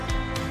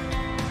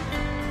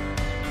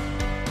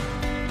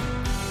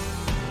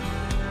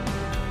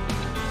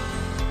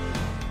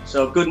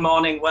So good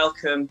morning,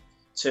 welcome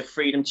to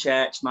Freedom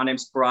Church. My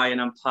name's Brian,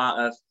 I'm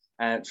part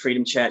of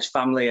Freedom Church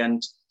family,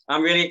 and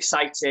I'm really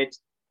excited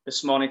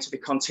this morning to be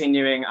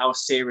continuing our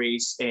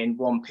series in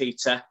 1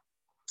 Peter.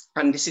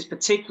 And this is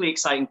particularly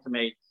exciting for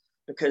me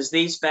because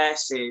these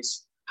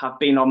verses have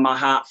been on my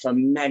heart for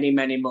many,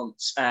 many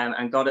months.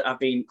 And God, I've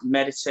been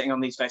meditating on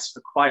these verses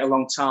for quite a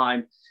long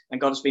time, and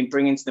God has been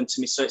bringing them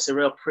to me. So it's a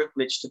real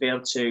privilege to be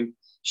able to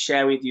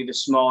share with you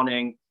this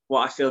morning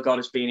what I feel God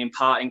has been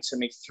imparting to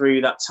me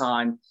through that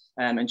time,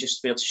 and just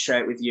to be able to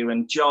share it with you.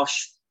 And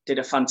Josh did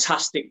a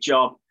fantastic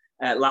job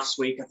last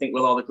week, I think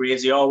we'll all agree,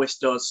 as he always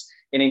does,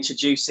 in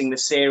introducing the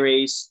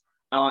series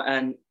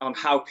and on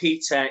how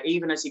Peter,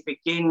 even as he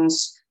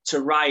begins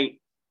to write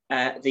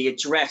the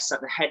address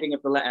at the heading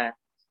of the letter,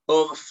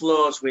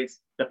 overflows with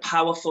the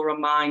powerful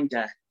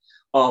reminder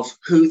of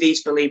who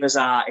these believers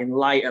are in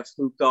light of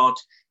who God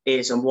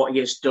is and what he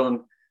has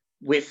done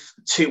with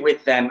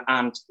them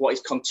and what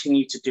he's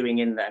continued to doing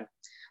in them.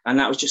 And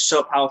that was just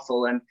so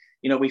powerful. And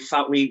you know, we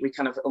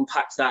kind of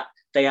unpacked that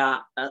they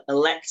are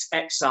elect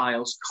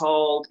exiles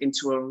called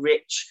into a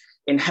rich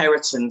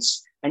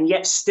inheritance, and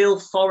yet still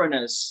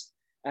foreigners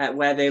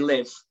where they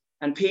live.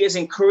 And Peter's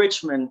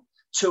encouragement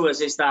to us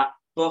is that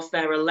both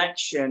their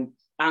election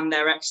and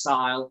their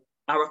exile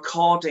are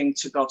according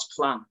to God's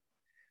plan,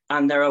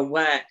 and they're a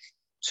work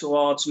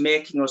towards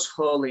making us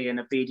holy and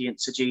obedient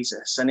to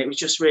Jesus. And it was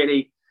just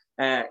really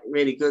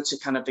good to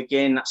kind of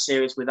begin that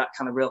series with that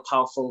kind of real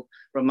powerful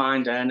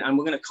reminder. And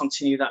we're going to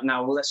continue that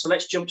now. So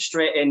let's jump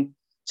straight in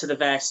to the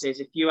verses.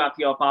 If you have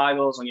your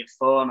Bibles on your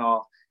phone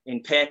or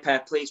in paper,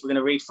 please, we're going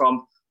to read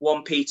from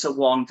 1 Peter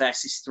 1,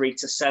 verses 3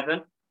 to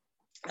 7.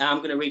 I'm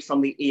going to read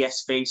from the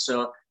ESV.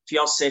 So if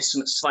yours says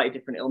something slightly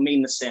different, it'll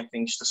mean the same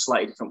thing, just a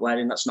slightly different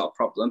wording. That's not a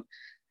problem.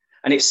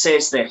 And it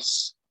says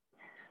this: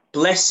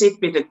 "Blessed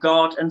be the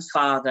God and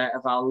Father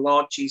of our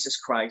Lord Jesus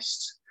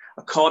Christ.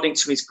 According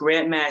to his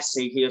great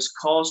mercy, he has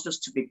caused us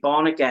to be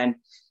born again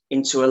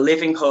into a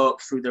living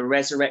hope through the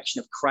resurrection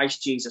of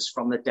Christ Jesus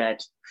from the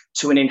dead,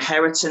 to an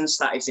inheritance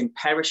that is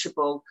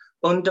imperishable,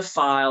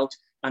 undefiled,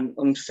 and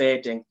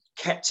unfading,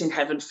 kept in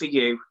heaven for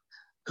you,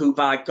 who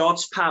by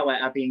God's power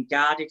are being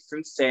guarded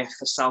through faith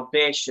for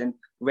salvation,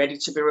 ready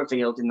to be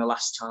revealed in the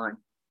last time.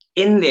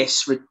 In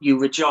this you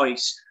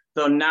rejoice,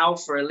 though now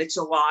for a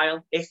little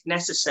while, if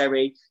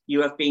necessary,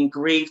 you have been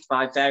grieved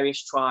by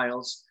various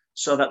trials,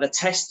 so that the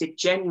tested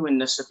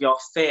genuineness of your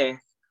faith,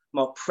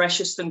 more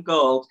precious than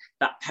gold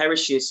that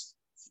perishes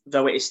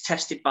though it is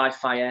tested by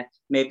fire,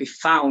 may be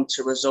found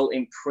to result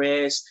in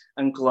praise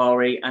and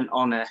glory and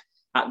honor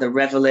at the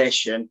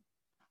revelation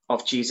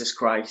of Jesus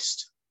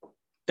Christ."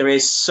 There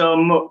is so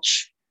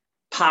much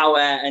power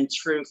and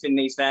truth in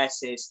these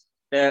verses.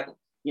 The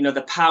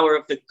power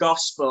of the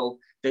gospel,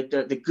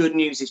 the good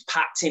news is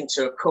packed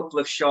into a couple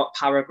of short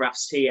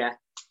paragraphs here.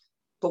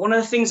 But one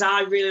of the things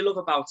I really love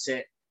about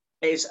it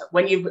is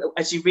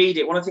as you read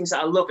it, one of the things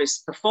that I love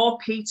is before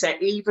Peter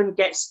even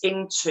gets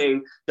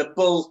into the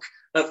bulk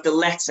of the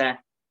letter,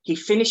 he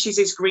finishes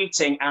his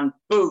greeting and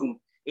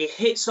boom, he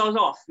hits us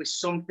off with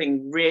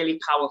something really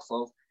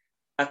powerful,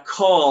 a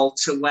call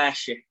to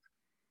worship.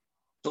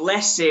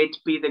 Blessed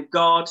be the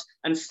God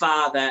and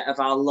Father of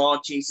our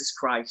Lord Jesus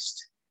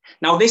Christ.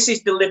 Now, this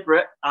is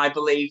deliberate, I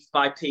believe,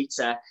 by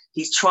Peter.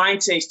 He's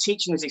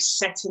teaching us, he's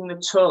setting the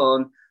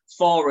tone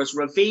for us,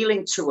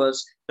 revealing to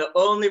us the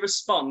only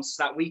response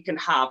that we can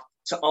have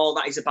to all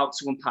that he's about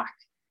to unpack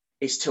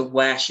is to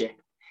worship.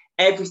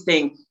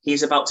 Everything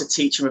he's about to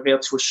teach and reveal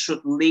to us should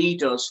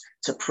lead us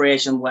to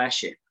praise and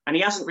worship. And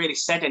he hasn't really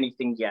said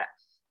anything yet,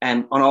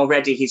 and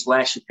already he's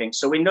worshipping.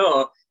 So we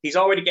know he's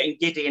already getting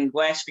giddy and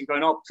worshiping,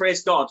 going, oh,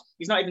 praise God.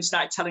 He's not even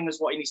started telling us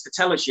what he needs to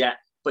tell us yet,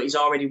 but he's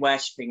already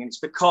worshipping. And it's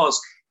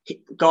because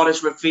God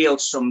has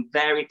revealed some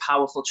very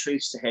powerful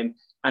truths to him,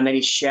 and then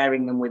he's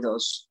sharing them with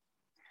us.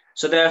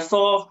 So there are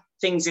 4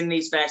 things in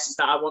these verses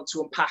that I want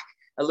to unpack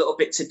a little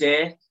bit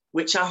today,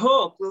 which I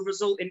hope will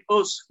result in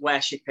us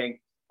worshipping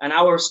and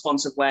our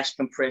response of worship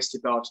and praise to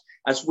God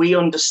as we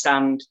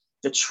understand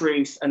the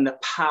truth and the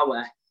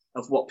power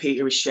of what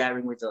Peter is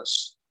sharing with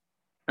us.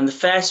 And the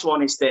first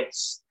one is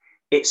this: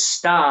 it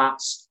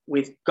starts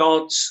with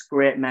God's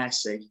great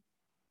mercy.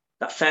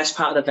 That first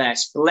part of the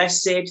verse: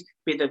 blessed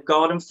be the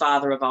God and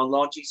Father of our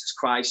Lord Jesus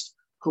Christ,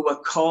 who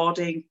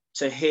according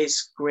to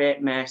his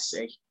great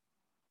mercy.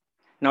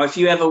 Now, if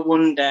you ever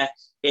wonder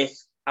if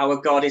our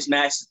God is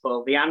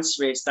merciful, the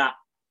answer is that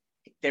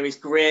there is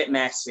great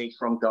mercy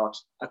from God,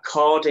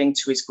 according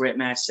to his great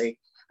mercy.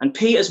 And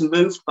Peter's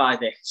moved by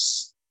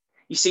this.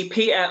 You see,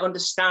 Peter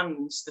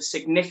understands the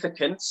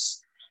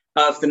significance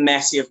of the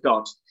mercy of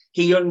God.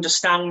 He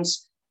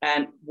understands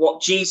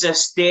what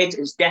Jesus did,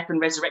 his death and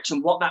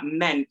resurrection, what that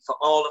meant for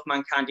all of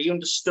mankind. He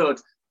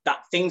understood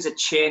that things had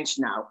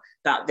changed now,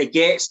 that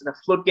the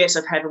floodgates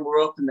of heaven were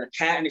open, the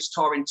curtain is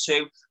torn in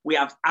two, we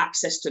have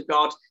access to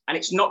God. And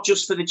it's not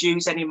just for the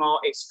Jews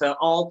anymore, it's for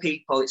all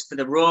people, it's for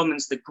the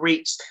Romans, the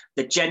Greeks,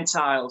 the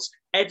Gentiles.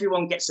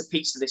 Everyone gets a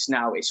piece of this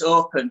now. It's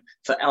open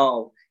for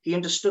all. He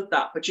understood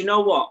that. But you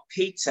know what?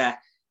 Peter,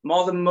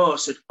 more than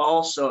most, had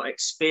also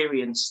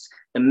experienced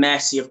the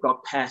mercy of God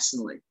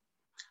personally.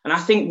 And I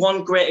think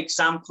one great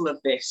example of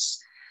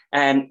this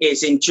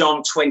is in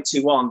John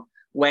 21,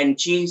 when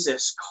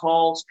Jesus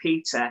calls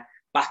Peter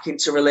back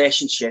into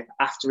relationship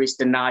after his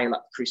denial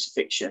at the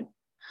crucifixion.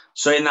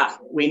 So in that,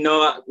 we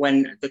know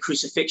when the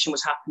crucifixion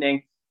was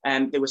happening,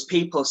 there was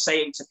people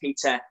saying to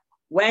Peter,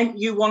 weren't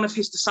you one of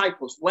his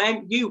disciples?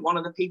 Weren't you one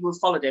of the people who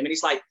followed him? And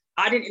he's like,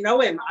 I didn't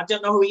know him. I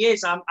don't know who he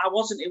is.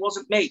 It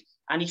wasn't me.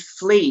 And he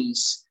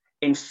flees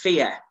in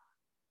fear.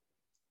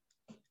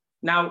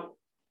 Now,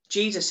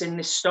 Jesus in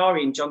this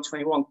story in John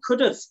 21 could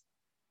have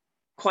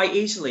quite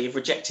easily have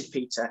rejected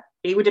Peter.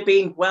 He would have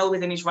been well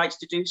within his rights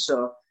to do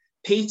so.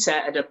 Peter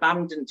had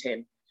abandoned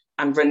him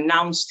and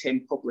renounced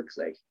him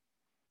publicly.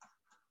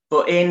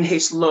 But in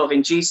his love,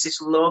 in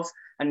Jesus' love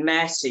and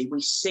mercy,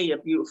 we see a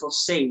beautiful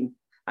scene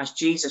as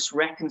Jesus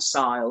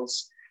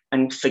reconciles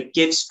and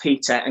forgives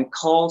Peter and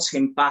calls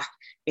him back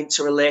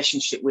into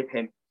relationship with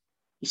him.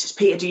 He says,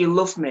 Peter, do you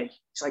love me?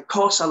 He's like, of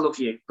course I love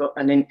you.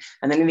 And then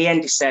in the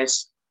end, he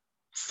says,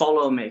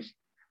 follow me,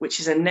 which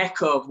is an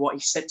echo of what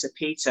he said to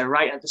Peter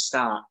right at the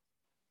start.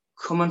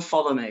 Come and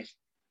follow me.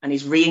 And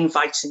he's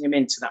re-inviting him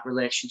into that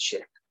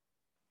relationship.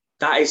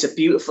 That is a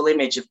beautiful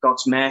image of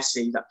God's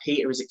mercy that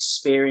Peter is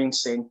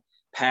experiencing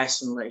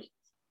personally.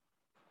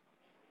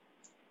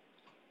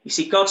 You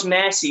see, God's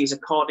mercy is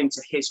according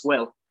to his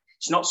will.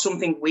 It's not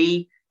something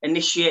we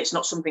initiate. It's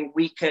not something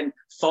we can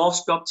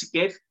force God to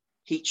give.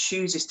 He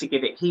chooses to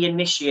give it. He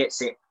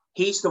initiates it.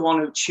 He's the one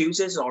who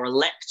chooses or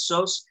elects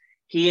us.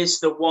 He is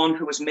the one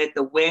who has made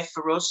the way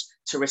for us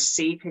to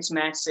receive his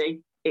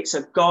mercy. It's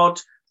a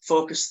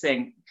God-focused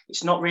thing.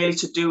 It's not really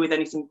to do with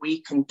anything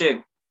we can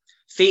do.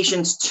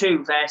 Ephesians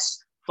 2,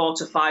 verse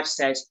 4-5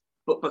 says,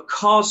 but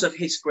because of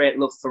his great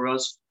love for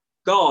us,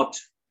 God,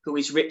 who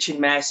is rich in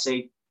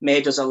mercy,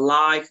 made us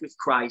alive with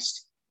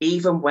Christ,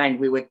 even when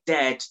we were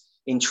dead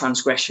in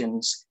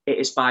transgressions. It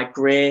is by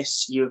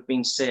grace you have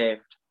been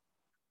saved.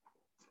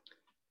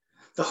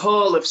 The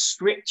whole of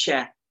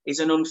Scripture is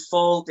an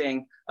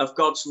unfolding of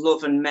God's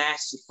love and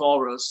mercy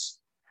for us.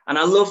 And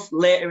I love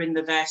later in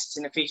the verses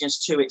in Ephesians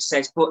 2, it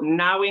says, but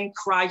now in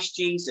Christ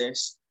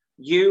Jesus,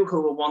 you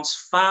who were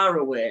once far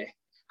away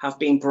have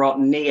been brought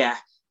near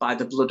by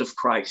the blood of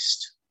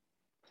Christ.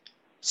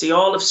 See,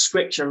 all of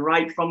Scripture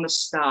right from the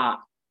start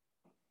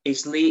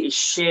is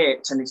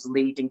shaped and is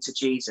leading to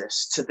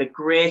Jesus, to the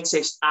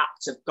greatest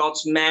act of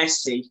God's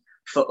mercy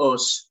for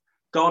us.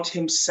 God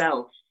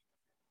himself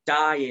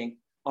dying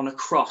on a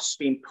cross,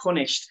 being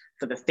punished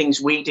for the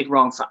things we did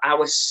wrong, for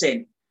our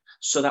sin,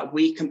 so that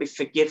we can be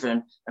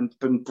forgiven and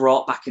been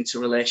brought back into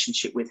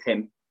relationship with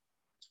him.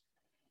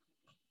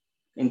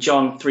 In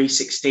John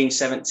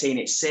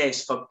 3:16-17, it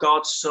says, for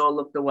God so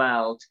loved the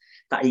world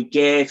that he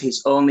gave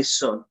his only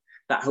son,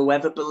 that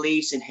whoever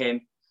believes in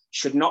him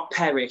should not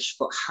perish,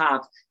 but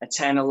have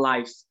eternal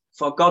life.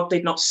 For God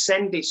did not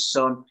send his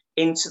son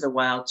into the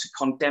world to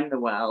condemn the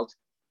world,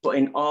 but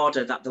in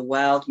order that the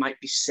world might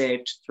be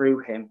saved through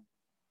him.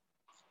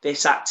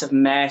 This act of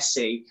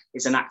mercy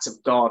is an act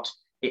of God.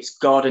 It's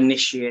God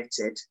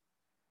initiated.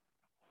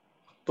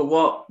 But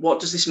what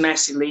does this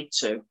mercy lead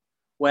to?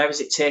 Where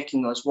is it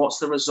taking us? What's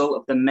the result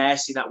of the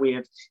mercy that we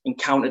have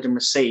encountered and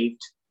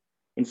received?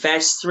 In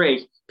verse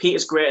 3,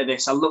 Peter's great at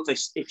this. I love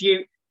this.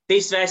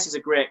 These verses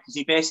are great because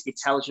he basically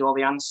tells you all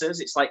the answers.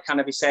 It's like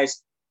he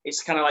says,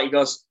 it's kind of like he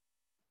goes,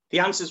 the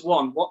answer's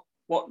 1. What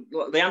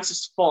the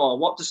answer's 4.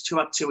 What does 2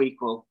 add 2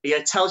 equal? He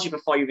tells you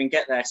before you even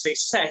get there. So it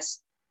says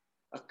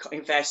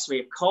in verse 3,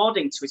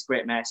 according to his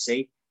great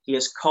mercy, he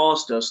has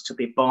caused us to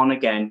be born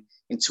again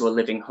into a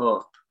living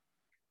hope.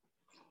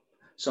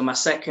 So my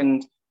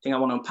second thing I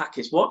want to unpack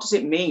is, what does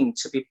it mean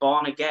to be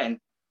born again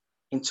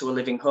into a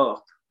living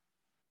hope?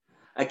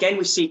 Again,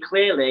 we see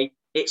clearly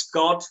it's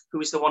God who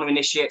is the one who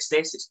initiates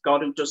this. It's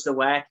God who does the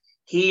work.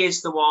 He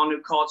is the one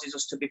who causes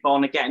us to be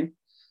born again.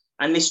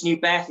 And this new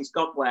birth is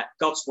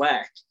God's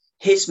work,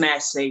 his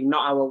mercy,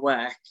 not our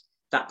work,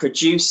 that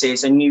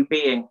produces a new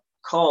being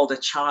called a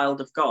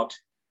child of God,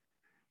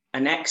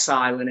 an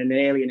exile and an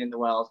alien in the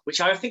world, which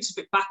I think is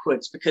a bit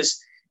backwards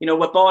because,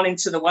 we're born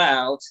into the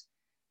world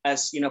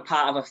as,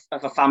 part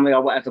of a family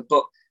or whatever.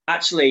 But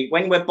actually,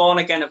 when we're born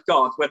again of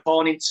God, we're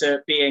born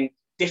into being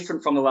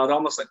different from the world,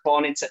 almost like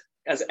born into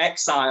as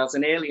exiles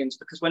and aliens,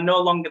 because we're no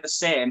longer the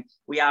same.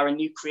 We are a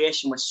new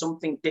creation. We're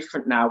something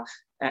different now,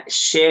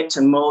 shaped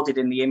and molded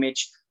in the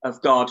image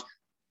of God,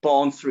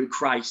 born through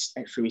Christ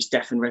and through his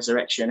death and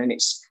resurrection. And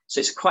it's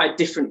quite a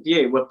different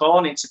view. We're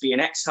born into being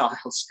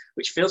exiles,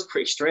 which feels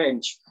pretty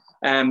strange.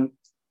 But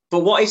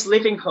what is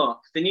living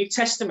hope? The New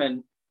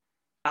Testament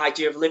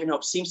idea of living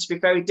hope seems to be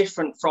very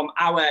different from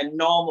our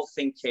normal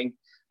thinking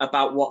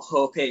about what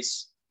hope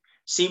is.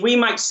 See, we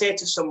might say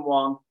to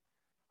someone,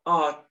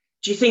 oh,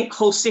 do you think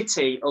Hull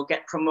City will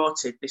get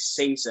promoted this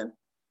season?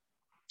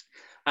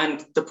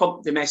 And they'll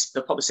probably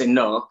say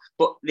no,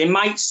 but they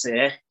might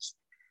say,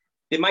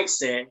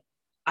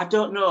 I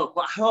don't know,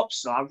 but I hope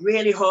so. I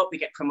really hope we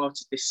get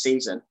promoted this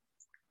season.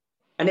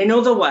 And in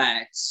other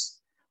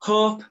words,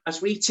 hope,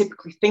 as we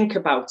typically think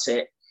about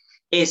it,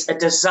 is a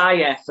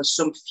desire for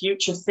some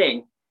future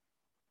thing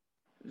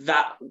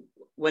that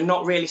we're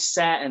not really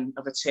certain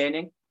of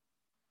attaining.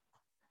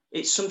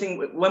 It's something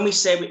when we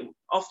say,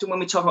 often when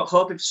we talk about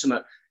hoping for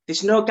something,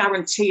 there's no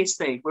guarantee, is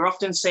there? We're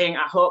often saying,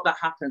 I hope that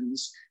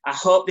happens. I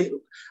hope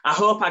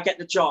I get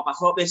the job. I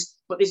hope this,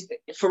 but this,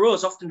 for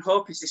us, often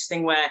hope is this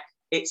thing where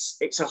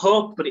it's a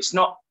hope, but it's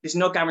not, there's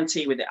no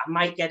guarantee with it. I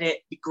might get it,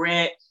 be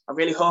great. I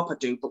really hope I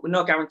do, but with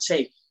no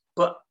guarantee.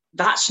 But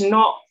that's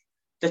not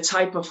the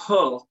type of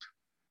hope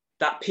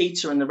that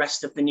Peter and the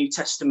rest of the New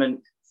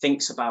Testament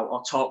thinks about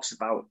or talks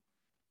about.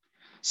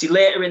 See,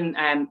 later in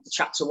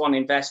chapter 1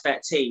 in verse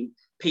 13,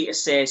 Peter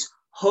says,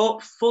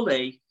 hope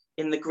fully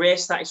in the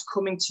grace that is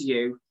coming to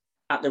you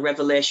at the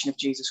revelation of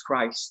Jesus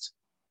Christ.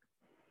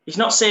 He's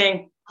not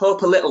saying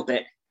hope a little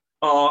bit,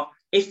 or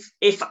if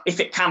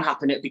it can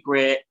happen, it'd be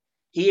great.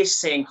 He is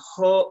saying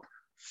hope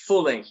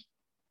fully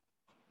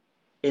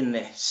in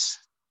this.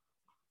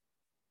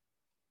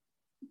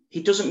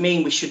 He doesn't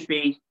mean we should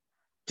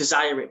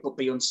desire it but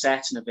be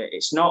uncertain of it.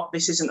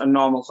 This isn't a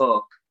normal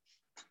hope.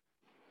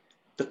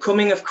 The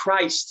coming of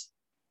Christ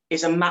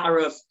is a matter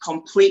of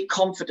complete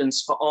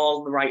confidence for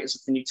all the writers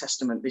of the New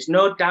Testament. There's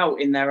no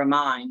doubt in their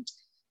mind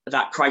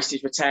that Christ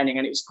is returning.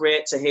 And it was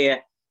great to hear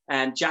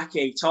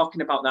Jackie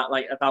talking about that,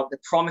 like about the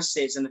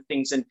promises and the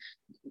things. And,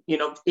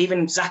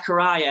 even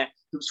Zechariah,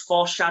 who's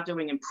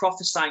foreshadowing and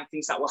prophesying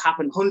things that will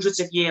happen hundreds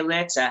of years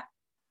later,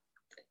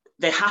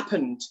 they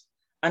happened.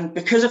 And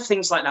because of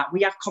things like that,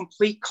 we have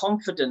complete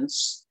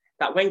confidence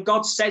that when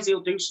God says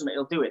he'll do something,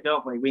 he'll do it,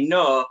 don't we? We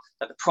know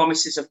that the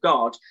promises of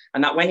God,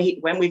 and that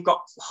when we've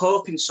got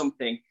hope in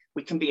something,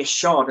 we can be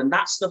assured. And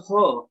that's the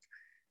hope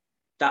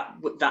that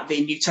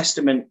the New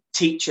Testament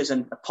teachers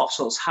and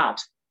apostles had.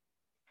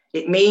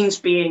 It means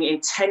being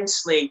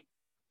intensely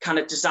kind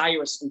of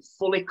desirous and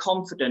fully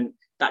confident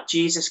that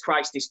Jesus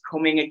Christ is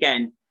coming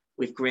again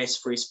with grace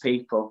for his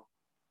people.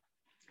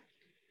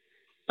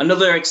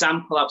 Another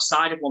example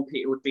outside of 1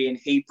 Peter would be in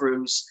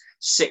Hebrews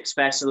 6,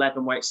 verse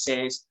 11, where it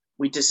says,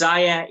 we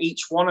desire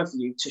each one of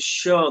you to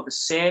show the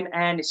same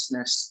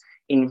earnestness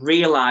in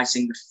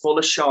realizing the full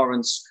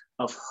assurance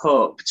of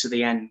hope to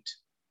the end.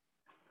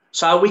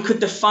 So we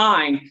could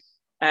define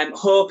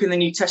hope in the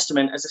New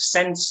Testament as a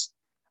sense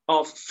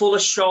of full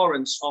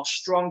assurance or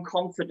strong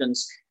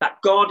confidence that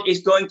God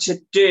is going to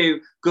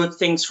do good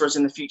things for us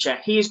in the future.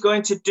 He is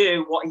going to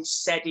do what he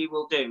said he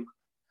will do.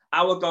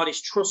 Our God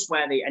is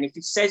trustworthy, and if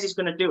he says he's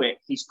going to do it,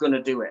 he's going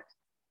to do it.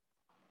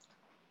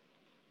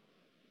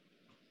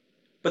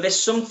 But there's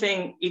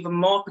something even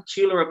more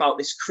peculiar about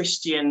this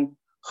Christian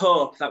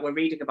hope that we're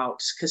reading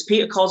about, because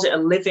Peter calls it a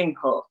living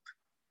hope.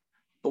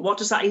 But what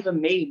does that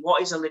even mean?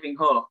 What is a living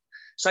hope?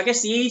 So I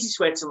guess the easiest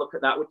way to look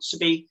at that would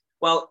be,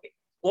 well,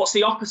 what's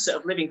the opposite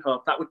of living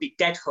hope? That would be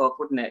dead hope,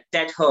 wouldn't it?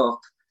 Dead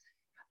hope.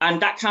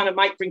 And that kind of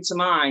might bring to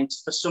mind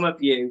for some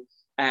of you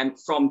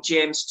from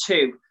James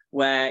 2,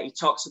 where he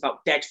talks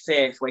about dead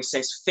faith, where he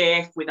says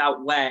faith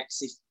without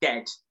works is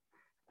dead.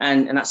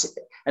 And that's it.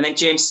 And then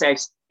James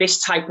says,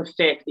 this type of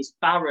faith is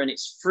barren,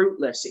 it's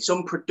fruitless, it's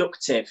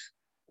unproductive.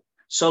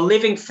 So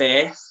living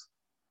faith,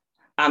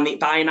 and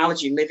by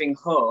analogy, living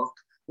hope,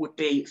 would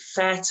be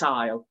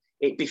fertile,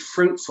 it'd be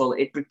fruitful,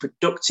 it'd be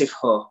productive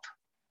hope.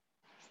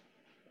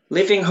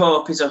 Living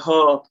hope is a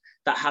hope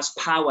that has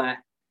power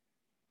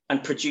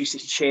and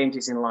produces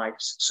changes in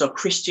lives. So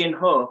Christian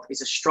hope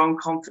is a strong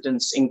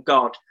confidence in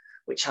God,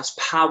 which has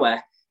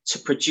power to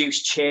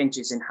produce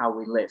changes in how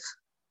we live.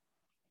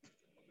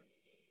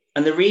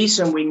 And the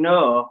reason we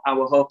know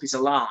our hope is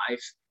alive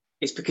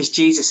is because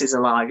Jesus is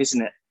alive,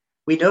 isn't it?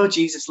 We know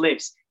Jesus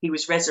lives. He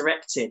was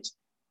resurrected.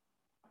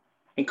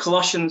 In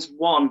Colossians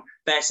 1,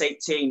 verse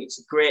 18, it's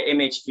a great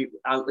image.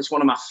 It's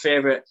one of my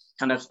favorite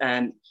kind of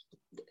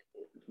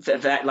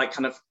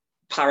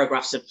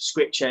paragraphs of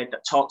scripture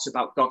that talks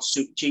about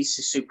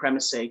Jesus'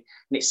 supremacy.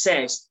 And it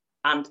says,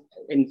 and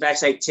in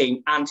verse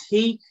 18, and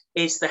he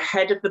is the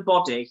head of the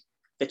body,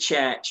 the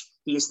church.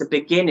 He is the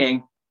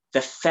beginning, the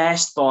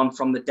firstborn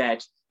from the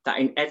dead, that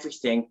in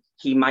everything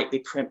he might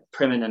be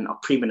preeminent or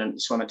preeminent.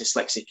 It's when my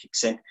dyslexia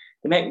kicks in.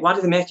 Why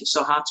do they make it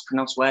so hard to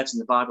pronounce words in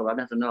the Bible? I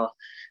never know.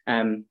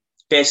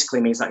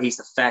 Basically means that he's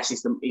the first.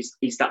 He's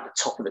at the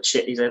top of the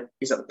chip. He's at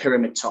the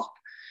pyramid top,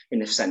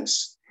 in a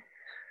sense.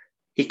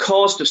 He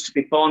caused us to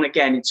be born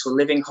again into a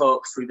living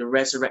hope through the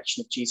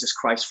resurrection of Jesus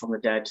Christ from the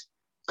dead.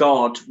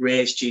 God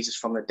raised Jesus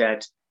from the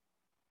dead.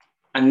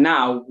 And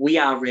now we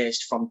are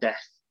raised from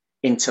death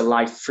into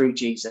life through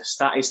Jesus.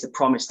 That is the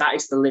promise. That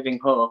is the living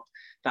hope,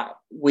 that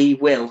we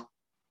will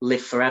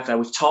live forever.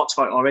 We've talked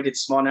about it already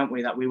this morning, haven't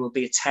we? That we will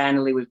be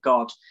eternally with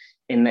God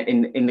in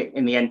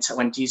the end.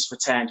 When Jesus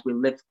returns,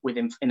 we'll live with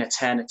him in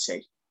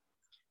eternity.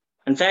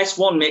 And verse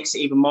 1 makes it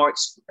even more,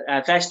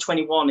 verse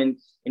 21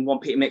 in 1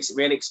 Peter makes it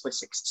really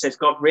explicit. It says,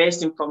 God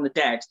raised him from the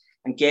dead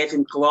and gave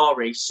him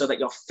glory so that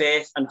your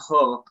faith and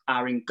hope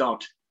are in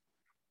God.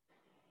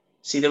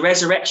 See, the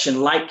resurrection,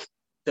 like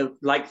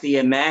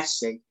the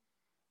mercy,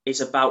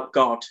 is about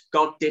God.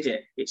 God did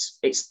it. It's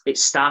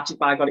started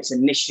by God. It's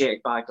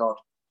initiated by God.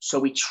 So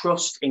we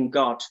trust in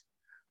God.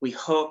 We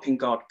hope in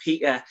God.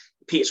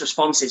 Peter's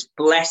response is,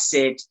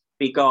 blessed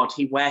be God.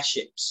 He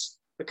worships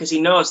because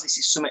he knows this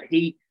is something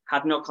he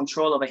had no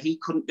control over. He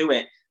couldn't do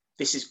it.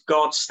 This is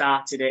God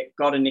started it,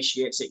 God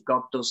initiates it,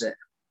 God does it.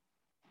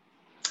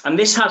 And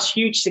this has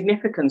huge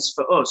significance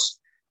for us,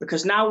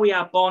 because now we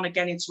are born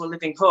again into a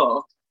living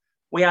hope.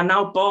 We are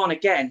now born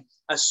again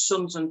as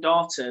sons and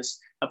daughters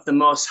of the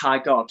Most High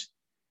God.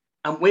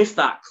 And with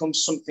that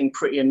comes something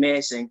pretty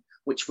amazing,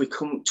 which we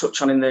come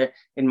touch on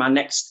in my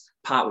next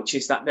part, which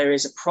is that there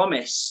is a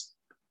promise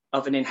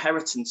of an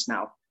inheritance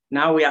now.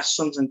 Now we are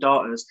sons and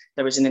daughters.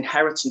 There is an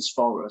inheritance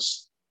for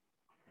us.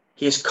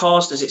 He has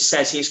caused, as it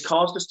says, he has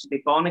caused us to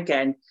be born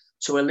again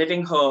to a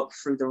living hope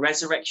through the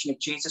resurrection of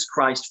Jesus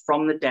Christ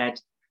from the dead,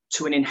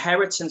 to an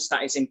inheritance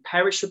that is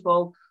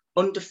imperishable,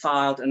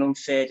 undefiled, and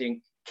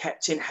unfading,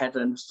 kept in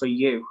heaven for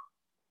you.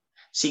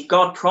 See,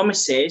 God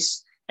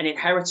promises an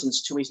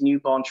inheritance to his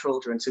newborn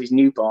children, to his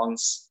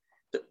newborns,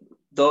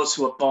 those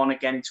who are born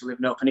again into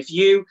living hope. And if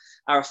you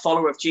are a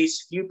follower of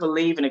Jesus, if you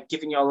believe and have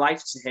given your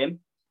life to him,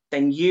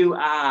 then you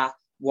are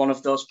one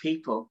of those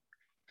people.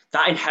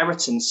 That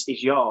inheritance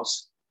is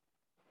yours.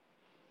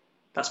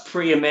 That's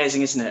pretty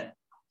amazing, isn't it?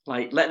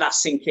 Like, let that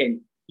sink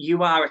in.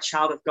 You are a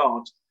child of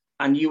God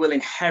and you will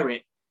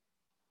inherit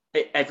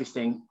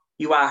everything.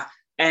 You are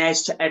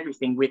heirs to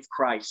everything with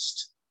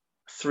Christ,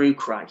 through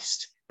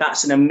Christ.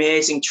 That's an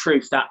amazing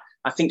truth that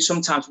I think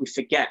sometimes we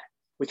forget.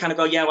 We kind of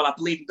go, yeah, well, I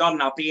believe in God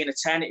and I'll be in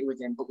eternity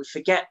with him. But we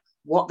forget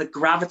what the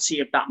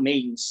gravity of that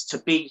means, to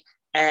be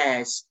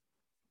heirs,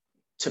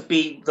 to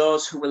be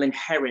those who will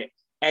inherit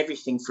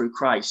everything through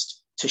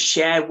Christ, to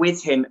share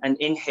with him and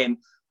in him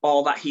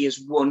all that he has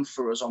won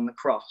for us on the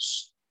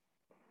cross.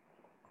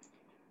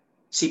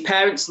 See,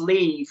 parents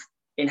leave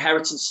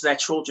inheritance to their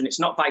children. It's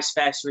not vice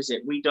versa, is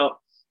it?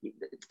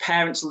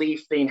 Parents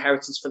leave the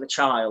inheritance for the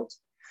child,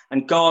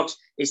 and God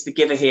is the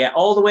giver here.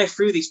 All the way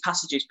through these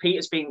passages,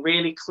 Peter's being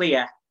really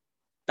clear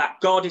that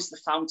God is the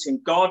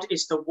fountain. God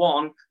is the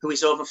one who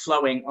is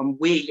overflowing, and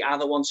we are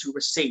the ones who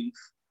receive.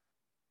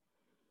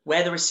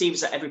 We're the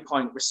receivers at every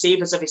point,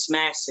 receivers of his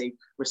mercy,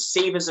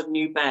 receivers of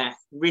new birth,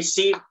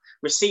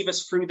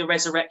 receivers through the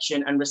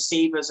resurrection, and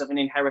receivers of an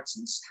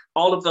inheritance.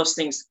 All of those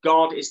things,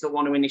 God is the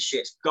one who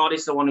initiates. God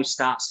is the one who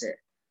starts it.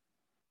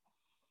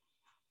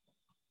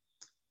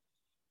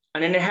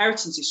 And an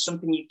inheritance is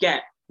something you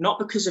get, not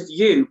because of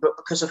you, but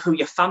because of who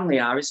your family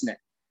are, isn't it?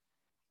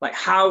 Like,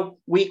 how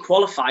we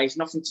qualify is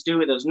nothing to do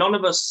with us. None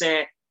of us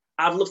say,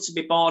 I'd love to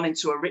be born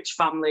into a rich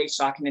family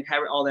so I can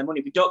inherit all their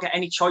money. We don't get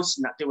any choice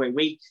in that, do we?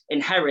 We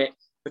inherit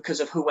because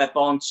of who we're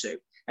born to.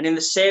 And in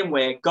the same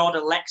way, God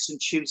elects and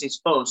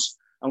chooses us,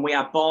 and we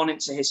are born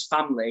into his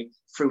family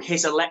through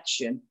his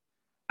election.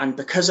 And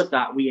because of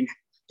that,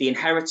 the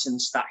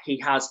inheritance that he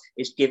has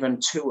is given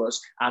to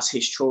us as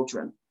his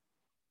children.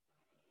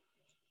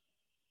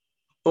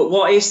 But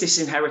what is this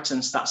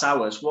inheritance that's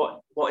ours?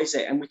 What is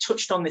it? And we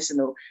touched on this in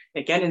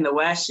the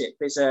worship.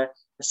 There's a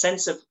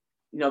sense of,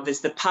 there's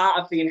the part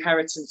of the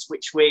inheritance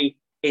which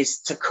is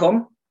to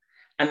come,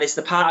 and there's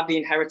the part of the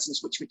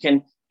inheritance which we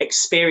can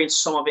experience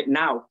some of it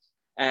now,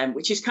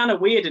 which is kind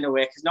of weird in a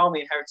way, because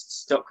normally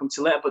inheritances don't come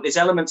till later. But there's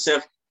elements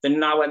of the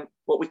now and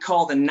what we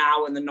call the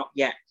now and the not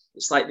yet.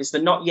 It's like there's the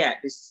not yet.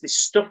 There's this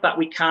stuff that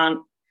we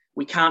can't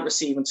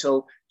receive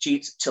until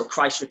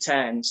Christ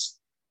returns.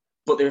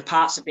 But there are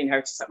parts of the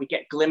inheritance that we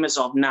get glimmers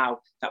of now,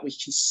 that we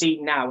can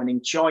see now and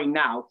enjoy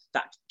now,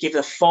 that give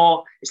it's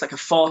like a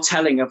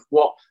foretelling of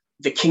what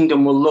the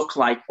kingdom will look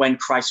like when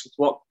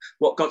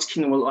what God's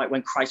kingdom will look like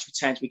when Christ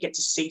returns. We get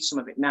to see some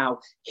of it now.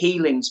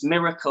 Healings,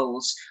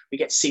 miracles. We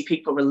get to see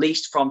people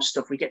released from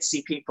stuff. We get to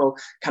see people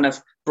kind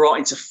of brought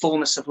into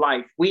fullness of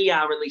life. We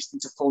are released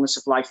into fullness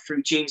of life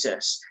through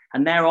Jesus.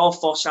 And they're all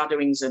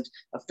foreshadowings of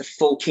the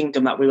full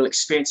kingdom that we will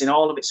experience in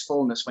all of its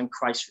fullness when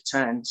Christ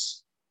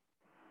returns.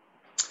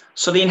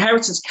 So the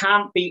inheritance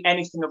can't be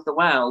anything of the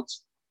world.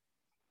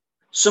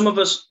 Some of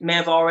us may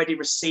have already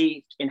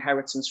received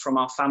inheritance from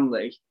our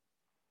family.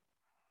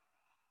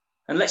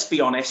 And let's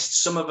be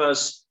honest, some of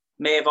us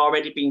may have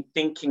already been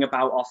thinking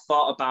about or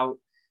thought about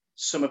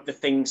some of the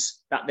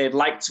things that they'd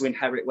like to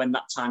inherit when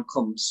that time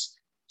comes.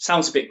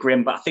 Sounds a bit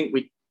grim, but I think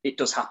it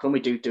does happen. We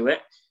do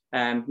it.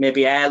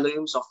 Maybe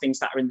heirlooms or things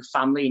that are in the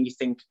family, and you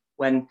think,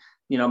 when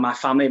my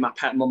family, my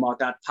pet mum or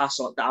dad pass,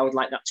 or I would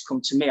like that to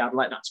come to me. I'd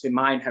like that to be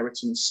my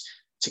inheritance,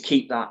 to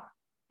keep that.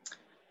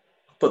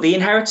 But the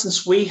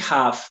inheritance we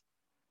have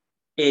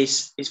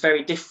is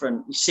very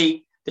different. You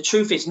see, the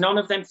truth is, none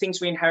of them things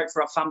we inherit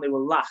for our family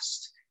will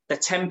last. They're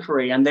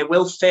temporary, and they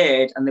will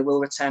fade, and they will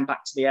return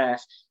back to the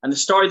earth. And the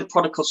story of the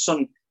prodigal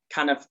son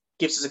kind of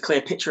gives us a clear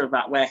picture of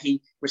that, where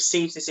he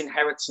receives this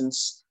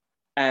inheritance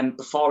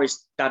before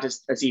his dad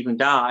has even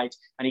died,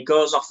 and he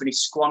goes off and he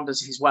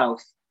squanders his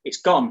wealth. It's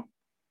gone.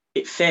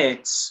 It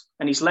fades,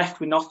 and he's left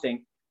with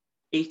nothing,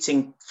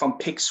 eating from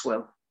pig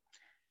swill.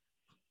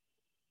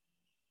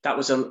 That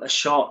was a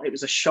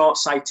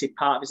short-sighted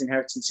part of his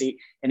inheritance,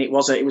 and it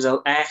was an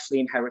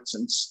earthly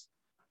inheritance.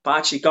 But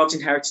actually, God's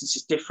inheritance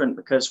is different,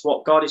 because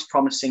what God is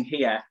promising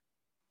here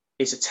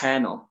is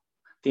eternal.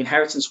 The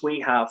inheritance we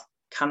have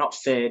cannot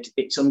fade;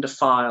 it's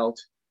undefiled.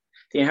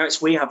 The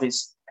inheritance we have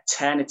is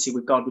eternity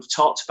with God. We've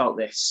talked about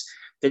this.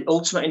 The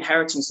ultimate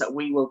inheritance that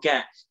we will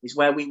get is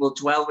where we will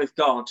dwell with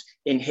God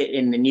in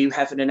the new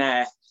heaven and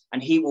earth,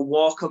 and he will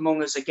walk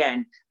among us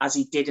again as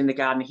he did in the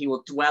garden. He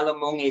will dwell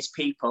among his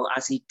people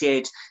as he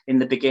did in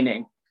the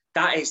beginning.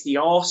 That is the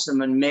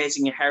awesome and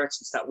amazing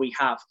inheritance that we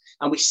have.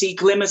 And we see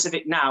glimmers of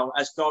it now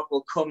as God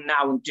will come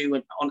now and do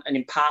and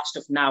impart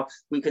stuff now.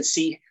 We can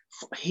see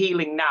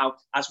healing now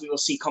as we will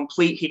see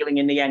complete healing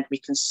in the end. We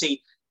can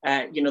see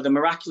the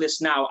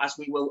miraculous now as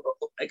we will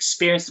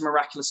experience the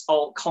miraculous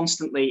all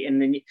constantly in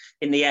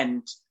the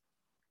end.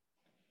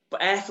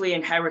 But earthly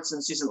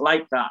inheritance isn't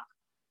like that.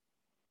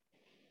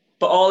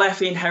 But all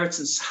earthly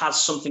inheritance has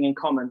something in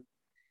common: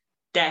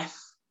 death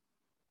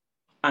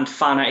and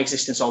finite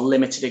existence, or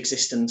limited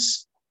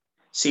existence.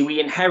 See, we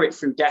inherit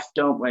through death,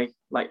 don't we?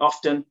 Like,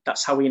 often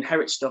that's how we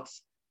inherit stuff.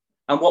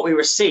 And what we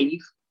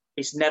receive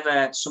is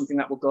never something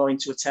that will go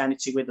into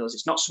eternity with us.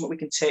 It's not something we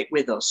can take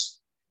with us.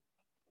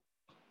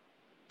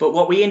 But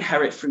what we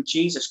inherit through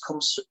Jesus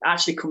comes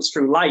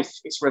through life.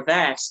 It's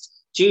reversed.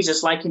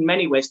 Jesus, like in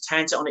many ways,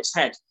 turns it on its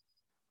head.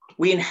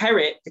 We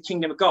inherit the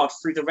kingdom of God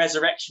through the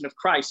resurrection of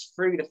Christ,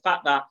 through the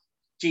fact that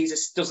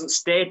Jesus doesn't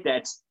stay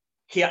dead.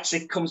 He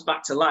actually comes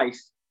back to life,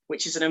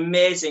 which is an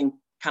amazing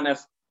kind of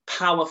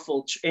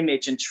powerful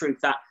image and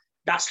truth.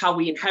 That's how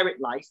we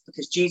inherit life,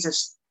 because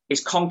Jesus is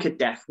conquered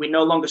death. We're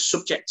no longer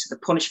subject to the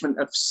punishment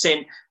of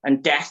sin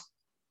and death.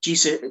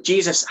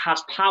 Jesus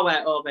has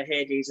power over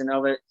Hades and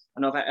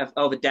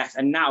over death,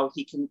 and now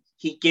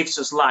he gives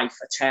us life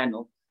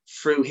eternal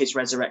through his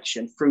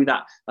resurrection, through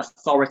that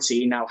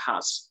authority he now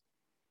has.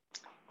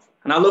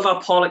 And I love how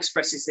Paul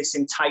expresses this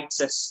in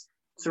Titus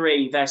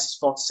 3, verses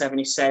 4 to 7.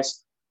 He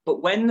says,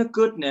 "But when the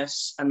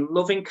goodness and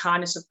loving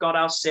kindness of God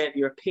our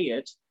Saviour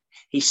appeared,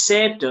 he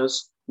saved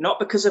us, not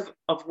because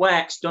of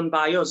works done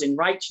by us in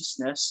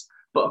righteousness,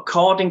 but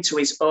according to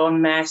his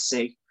own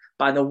mercy,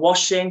 by the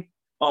washing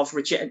of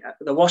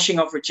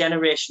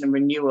regeneration and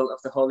renewal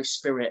of the Holy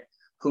Spirit,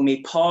 whom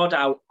he poured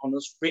out on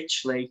us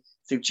richly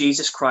through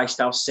Jesus Christ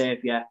our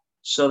Saviour,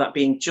 so that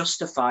being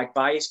justified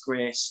by his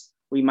grace,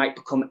 we might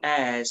become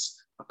heirs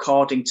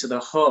according to the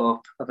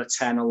hope of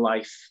eternal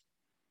life."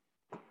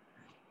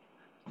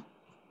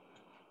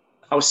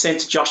 I was saying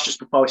to Josh just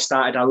before we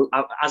started,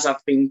 as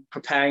I've been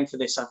preparing for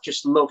this, I've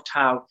just loved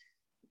how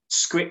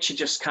scripture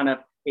just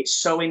it's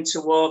so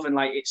interwoven,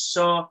 like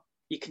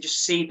you can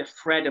just see the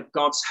thread of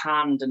God's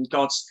hand and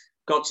God's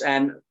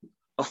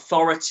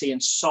authority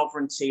and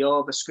sovereignty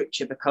over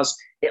scripture, because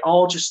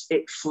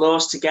it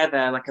flows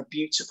together like a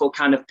beautiful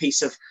kind of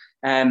piece of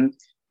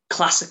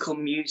classical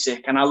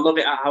music. And I love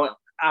it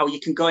how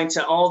you can go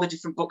into all the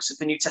different books of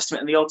the New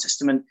Testament and the Old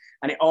Testament,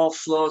 and it all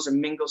flows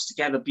and mingles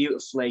together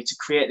beautifully to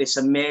create this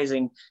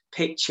amazing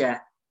picture.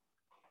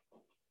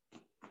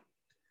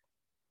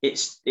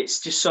 It's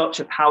just such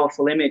a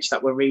powerful image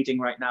that we're reading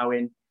right now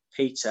in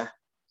Peter.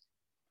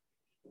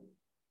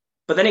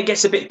 But then it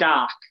gets a bit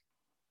dark.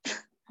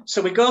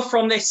 So we go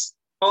from this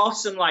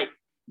awesome, like,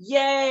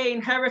 yay,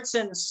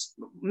 inheritance,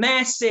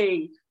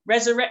 mercy,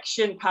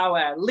 resurrection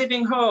power,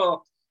 living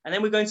hope. And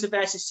then we go into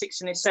verses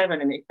 6 and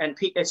 7, and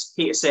Peter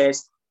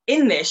says,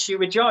 "In this you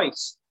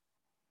rejoice,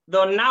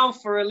 though now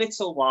for a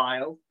little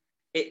while,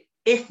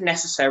 if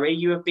necessary,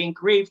 you have been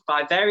grieved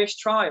by various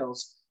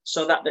trials,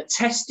 so that the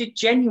tested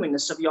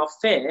genuineness of your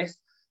faith,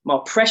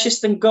 more precious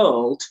than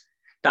gold,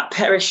 that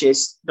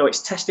perishes, though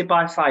it's tested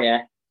by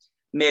fire,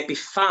 may be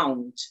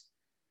found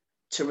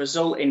to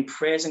result in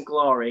praise and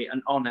glory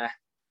and honor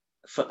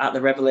at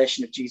the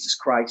revelation of Jesus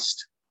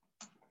Christ."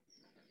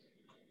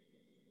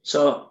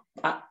 So,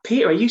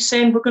 Peter, are you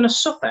saying we're going to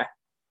suffer?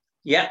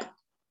 Yep.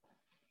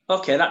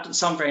 Okay, that doesn't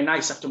sound very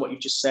nice after what you've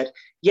just said.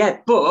 Yeah,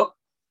 but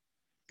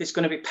there's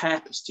going to be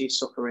purpose to your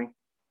suffering,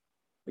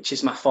 which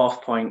is my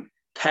fourth point: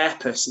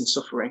 purpose in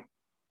suffering.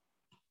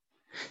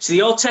 So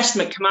the Old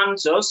Testament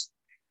commands us,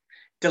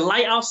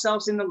 delight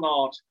ourselves in the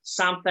Lord,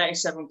 Psalm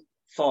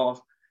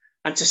 37:4,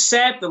 and to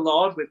serve the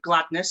Lord with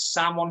gladness,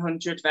 Psalm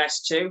 100,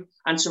 verse 2,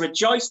 and to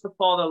rejoice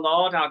before the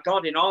Lord our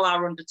God in all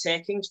our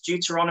undertakings,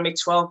 Deuteronomy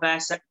 12,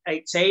 verse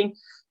 18.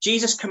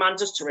 Jesus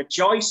commands us to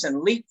rejoice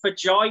and leap for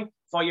joy,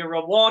 for your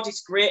reward is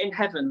great in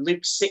heaven,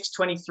 Luke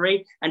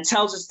 6:23, and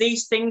tells us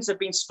these things have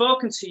been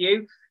spoken to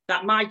you,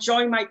 that my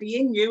joy might be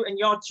in you and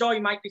your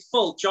joy might be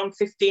full, John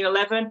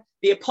 15:11.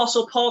 The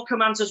Apostle Paul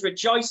commands us,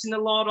 rejoice in the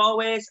Lord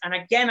always, and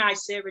again I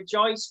say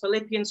rejoice,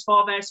 Philippians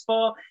 4, verse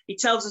 4. He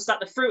tells us that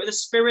the fruit of the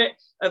Spirit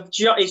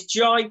is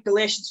joy,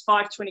 Galatians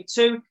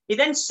 5:22. He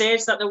then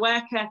says that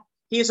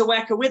he is a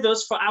worker with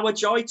us for our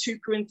joy, 2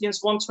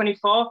 Corinthians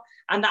 1:24,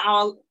 and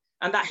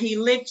that he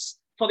lives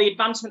for the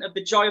advancement of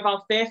the joy of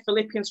our faith,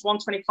 Philippians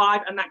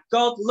 1:25, and that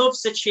God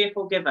loves a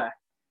cheerful giver.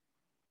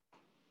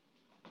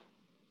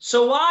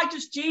 So why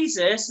does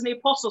Jesus and the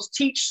apostles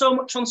teach so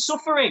much on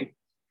suffering?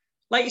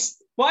 Like,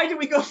 why do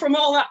we go from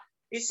all that?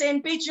 It's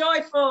saying, be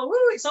joyful,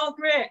 woo, it's all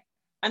great.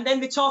 And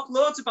then they talk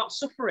loads about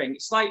suffering.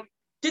 It's like,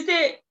 did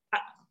they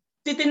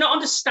not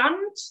understand?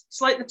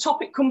 It's like the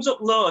topic comes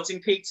up loads in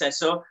Peter.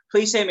 So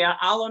please hear me,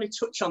 I'll only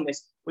touch on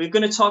this. We're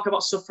going to talk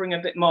about suffering a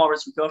bit more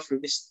as we go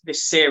through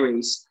this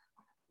series.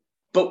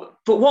 But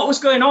what was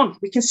going on?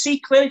 We can see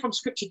clearly from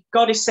Scripture,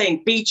 God is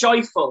saying, be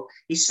joyful.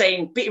 He's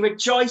saying,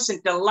 rejoice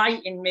and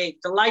delight in me,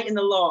 delight in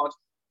the Lord.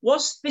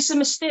 Was this a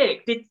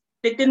mistake? Did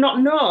they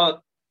not know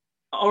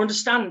or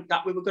understand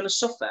that we were going to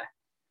suffer?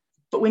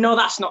 But we know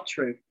that's not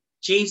true.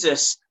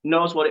 Jesus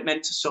knows what it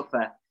meant to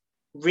suffer.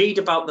 Read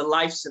about the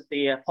lives of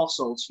the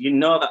apostles. You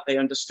know that they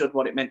understood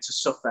what it meant to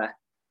suffer.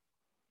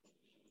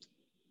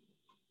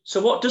 So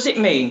what does it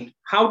mean?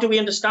 How do we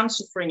understand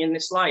suffering in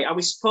this light? Are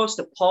we supposed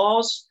to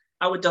pause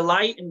our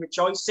delight and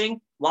rejoicing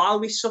while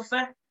we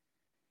suffer?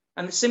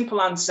 And the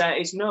simple answer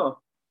is no.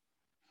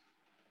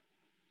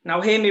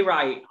 Now, hear me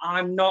right.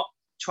 I'm not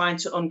trying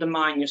to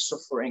undermine your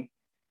suffering.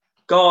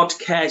 God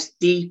cares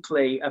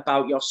deeply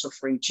about your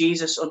suffering.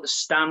 Jesus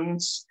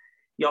understands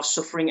your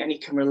suffering and he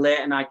can relate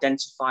and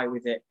identify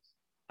with it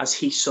as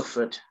he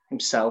suffered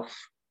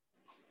himself.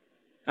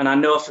 And I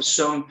know for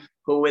some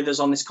who are with us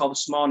on this call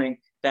this morning,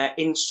 they're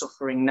in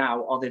suffering now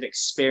or they've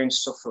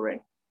experienced suffering,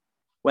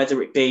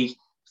 whether it be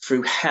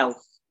through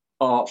health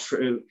or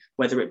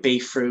whether it be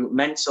through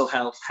mental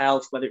health,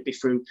 whether it be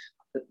through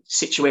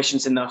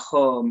situations in their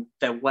home,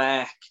 their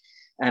work,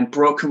 and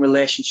broken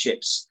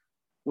relationships.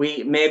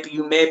 You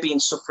may be in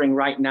suffering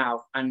right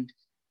now, and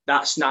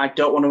that's not, I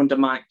don't want to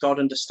undermine. God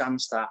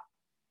understands that.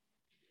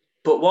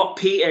 But what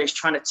Peter is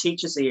trying to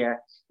teach us here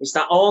is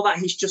that all that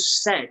he's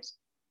just said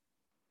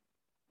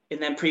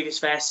in them previous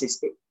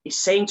verses, he's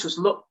saying to us,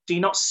 look, do you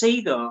not see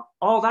though?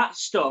 All that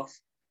stuff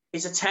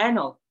is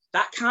eternal.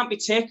 That can't be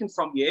taken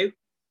from you.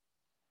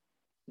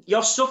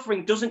 Your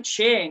suffering doesn't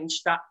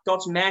change that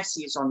God's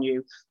mercy is on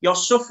you. Your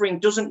suffering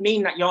doesn't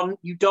mean that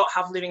you don't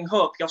have living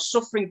hope. Your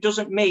suffering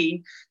doesn't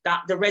mean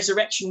that the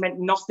resurrection meant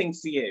nothing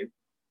for you.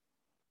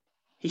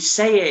 He's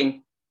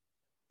saying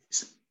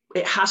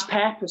it has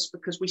purpose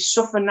because we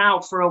suffer now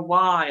for a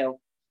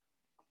while,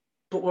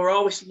 but we're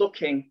always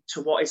looking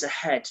to what is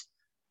ahead,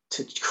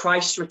 to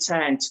Christ's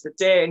return, to the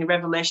day in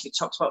Revelation it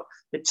talks about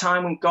the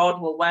time when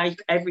God will wipe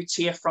every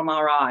tear from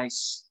our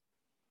eyes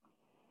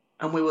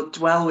and we will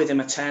dwell with him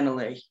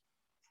eternally.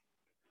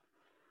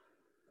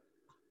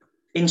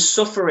 In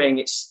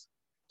suffering,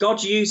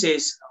 God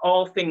uses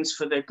all things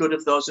for the good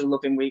of those who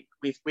love him. We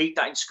read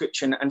that in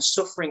Scripture, and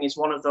suffering is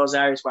one of those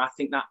areas where I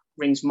think that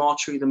rings more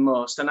true than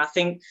most. And I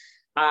think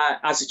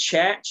as a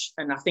church,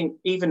 and I think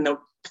even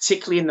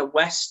particularly in the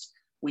West,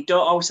 we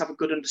don't always have a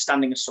good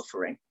understanding of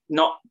suffering,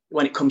 not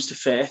when it comes to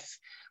faith.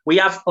 We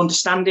have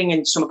understanding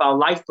in some of our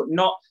life, but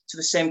not to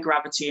the same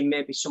gravity and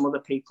maybe some other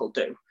people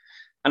do.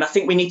 And I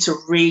think we need to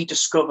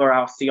rediscover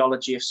our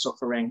theology of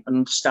suffering and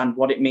understand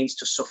what it means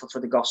to suffer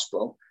for the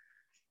gospel.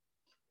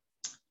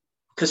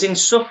 Because in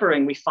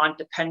suffering, we find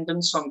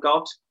dependence on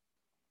God.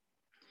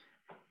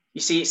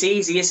 You see, it's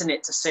easy, isn't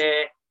it, to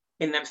say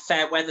in them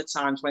fair weather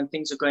times when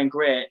things are going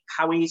great,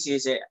 how easy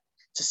is it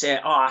to say,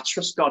 oh, I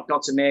trust God,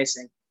 God's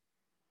amazing.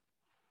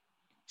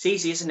 It's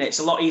easy, isn't it? It's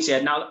a lot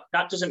easier. Now,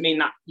 that doesn't mean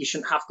that you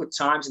shouldn't have good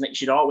times and that you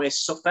should always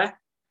suffer.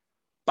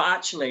 But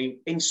actually,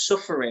 in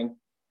suffering,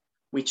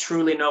 we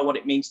truly know what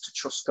it means to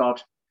trust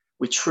God.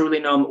 We truly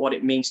know what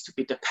it means to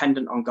be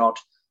dependent on God,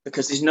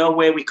 because there's no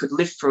way we could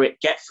live through it,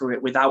 get through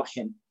it without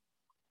him.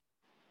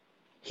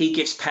 He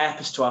gives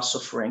purpose to our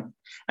suffering,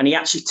 and he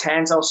actually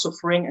turns our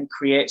suffering and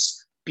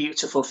creates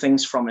beautiful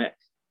things from it,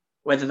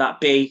 whether that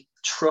be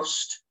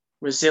trust,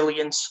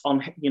 resilience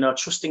on,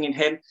 trusting in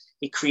him.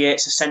 He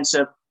creates a sense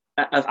of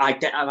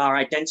our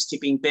identity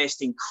being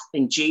based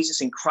in Jesus,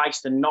 in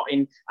Christ, and not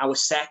in our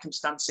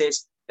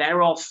circumstances.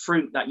 They're all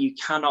fruit that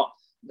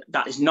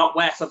is not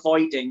worth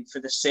avoiding for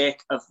the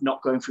sake of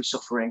not going through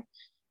suffering.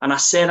 And I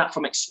say that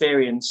from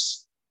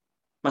experience.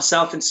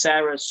 Myself and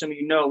Sarah, as some of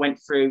you know, went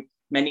through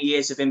many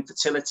years of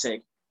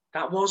infertility.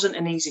 That wasn't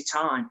an easy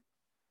time.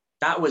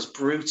 That was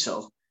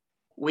brutal.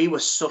 We were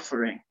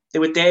suffering. There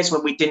were days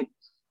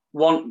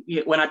when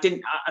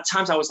at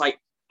times I was like,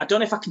 I don't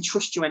know if I can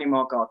trust you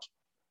anymore, God.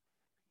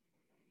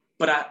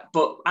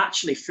 But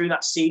actually through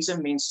that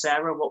season, me and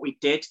Sarah, what we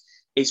did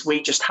is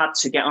we just had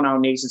to get on our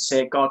knees and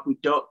say, God, we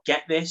don't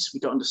get this. We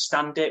don't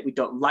understand it. We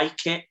don't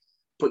like it.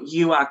 But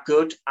you are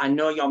good. I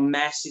know your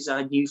mercies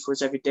are new for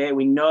us every day.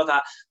 We know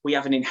that we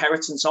have an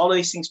inheritance. All of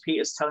these things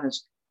Peter's telling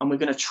us, and we're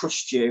going to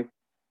trust you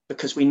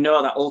because we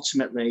know that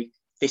ultimately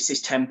this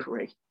is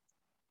temporary.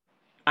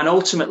 And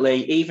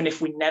ultimately, even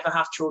if we never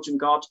have children,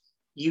 God,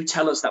 you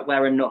tell us that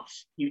we're enough.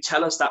 You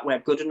tell us that we're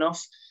good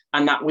enough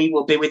and that we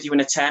will be with you in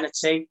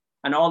eternity.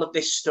 And all of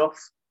this stuff,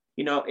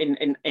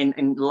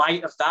 in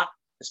light of that,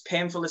 as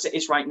painful as it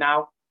is right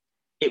now,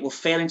 it will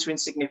fail into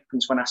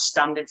insignificance when I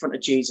stand in front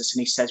of Jesus and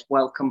he says,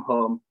 welcome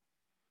home.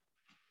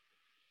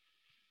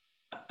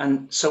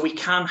 And so we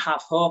can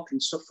have hope in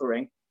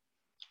suffering.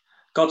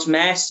 God's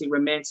mercy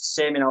remains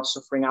the same in our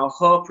suffering. Our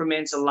hope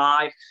remains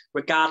alive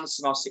regardless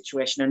of our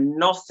situation. And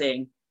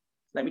nothing,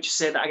 let me just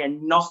say that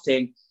again,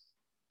 nothing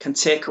can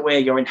take away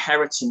your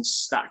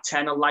inheritance, that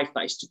eternal life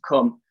that is to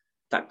come,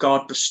 that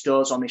God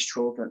bestows on his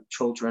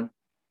children.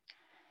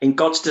 In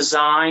God's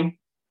design,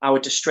 our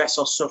distress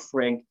or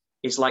suffering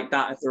is like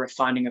that of the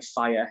refining of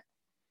fire.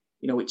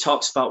 It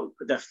talks about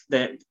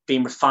the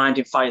being refined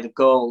in fire, the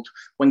gold.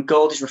 When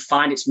gold is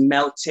refined, it's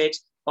melted.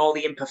 All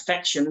the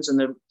imperfections and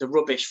the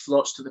rubbish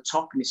floats to the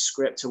top and is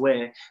scraped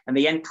away. And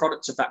the end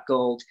product of that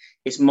gold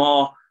is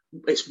more,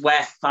 it's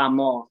worth far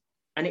more.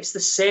 And it's the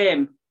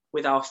same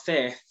with our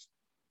faith.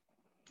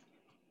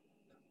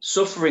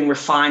 Suffering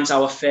refines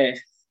our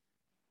faith.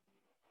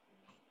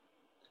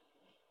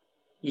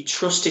 You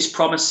trust his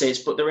promises,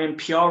 but there are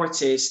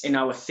impurities in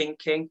our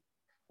thinking,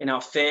 in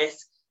our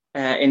faith,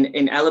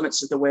 in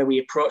elements of the way we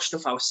approach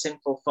stuff, our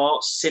sinful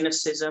thoughts,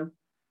 cynicism,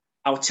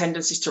 our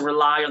tendencies to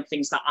rely on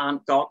things that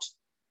aren't God.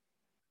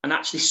 And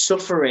actually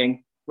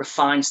suffering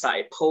refines that.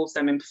 It pulls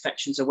them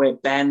imperfections away,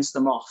 burns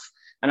them off.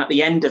 And at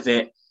the end of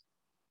it,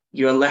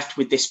 you're left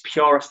with this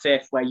pure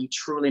faith where you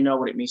truly know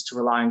what it means to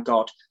rely on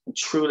God and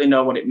truly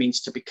know what it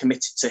means to be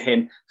committed to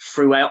him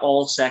throughout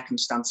all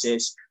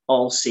circumstances,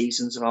 all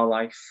seasons of our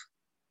life.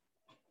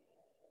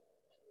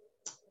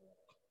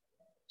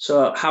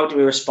 So how do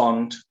we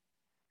respond?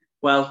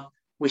 Well,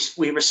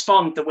 we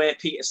respond the way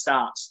Peter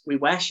starts. We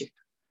worship.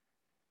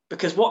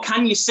 Because what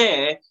can you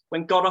say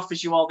when God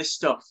offers you all this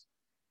stuff?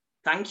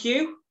 Thank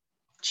you.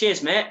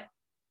 Cheers, mate.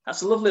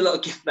 That's a lovely little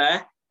gift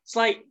there. It's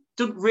like,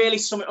 doesn't really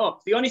sum it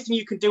up. The only thing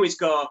you can do is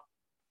go,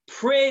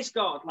 praise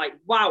God. Like,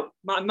 wow,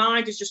 my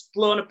mind is just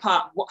blown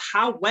apart. What,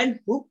 how,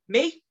 when, who,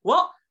 me,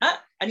 what? Huh?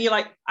 And you're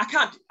like, I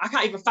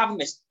can't even fathom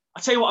this.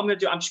 I'll tell you what I'm going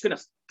to do. I'm just going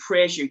to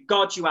praise you.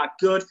 God, you are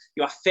good.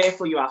 You are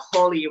faithful. You are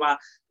holy. You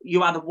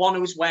are the one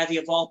who is worthy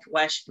of all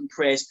worship and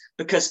praise,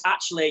 because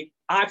actually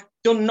I've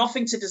done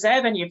nothing to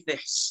deserve any of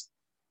this,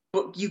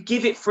 but you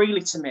give it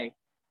freely to me.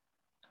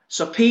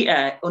 So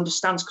Peter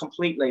understands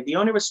completely. The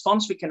only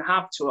response we can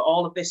have to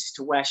all of this is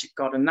to worship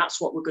God. And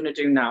that's what we're going to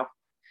do now.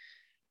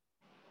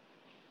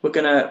 We're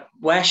going to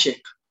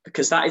worship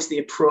because that is the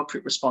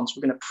appropriate response.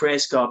 We're going to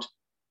praise God.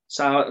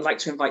 So I'd like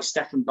to invite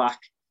Stefan back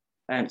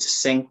to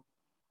sing.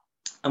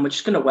 And we're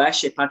just going to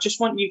worship. I just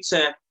want you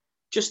to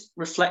just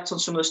reflect on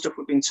some of the stuff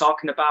we've been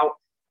talking about.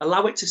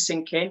 Allow it to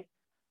sink in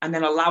and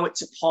then allow it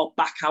to pour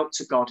back out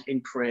to God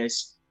in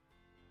praise.